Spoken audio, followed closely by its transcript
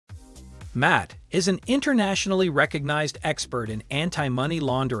Matt is an internationally recognized expert in anti-money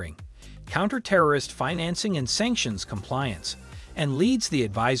laundering, counter-terrorist financing and sanctions compliance, and leads the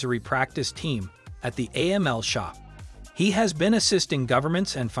advisory practice team at the AML Shop. He has been assisting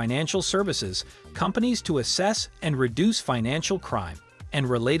governments and financial services companies to assess and reduce financial crime and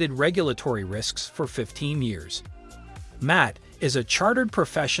related regulatory risks for 15 years. Matt is a chartered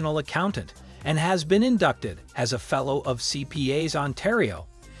professional accountant and has been inducted as a Fellow of CPAs Ontario,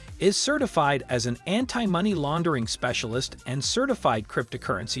 is certified as an anti-money laundering specialist and certified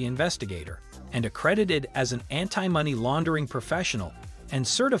cryptocurrency investigator, and accredited as an anti-money laundering professional and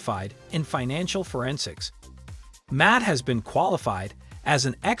certified in financial forensics. Matt has been qualified as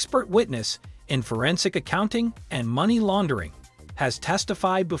an expert witness in forensic accounting and money laundering, has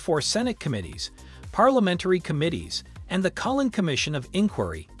testified before Senate committees, parliamentary committees, and the Cullen Commission of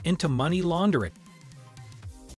Inquiry into money laundering.